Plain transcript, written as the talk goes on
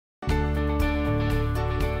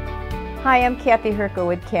Hi, I'm Kathy Hirko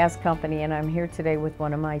with KAZ Company, and I'm here today with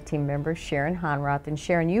one of my team members, Sharon Honroth. And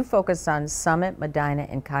Sharon, you focus on Summit, Medina,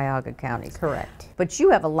 and Cuyahoga counties. Correct. But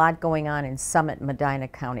you have a lot going on in Summit and Medina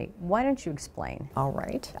County. Why don't you explain? All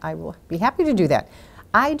right, I will be happy to do that.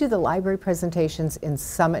 I do the library presentations in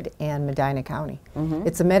Summit and Medina County.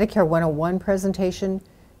 It's a Medicare 101 presentation.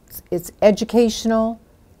 It's educational,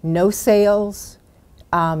 no sales,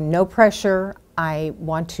 no pressure. I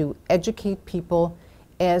want to educate people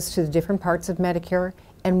as to the different parts of Medicare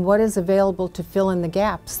and what is available to fill in the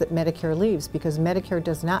gaps that Medicare leaves, because Medicare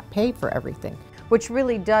does not pay for everything. Which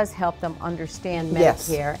really does help them understand Yes.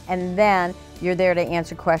 Medicare, and then you're there to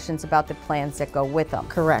answer questions about the plans that go with them.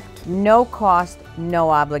 Correct. No cost,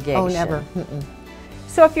 no obligation. Oh, never.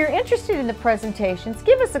 So if you're interested in the presentations,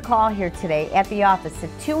 give us a call here today at the office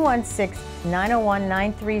at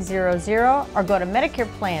 216-901-9300 or go to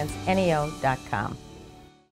MedicarePlansNEO.com.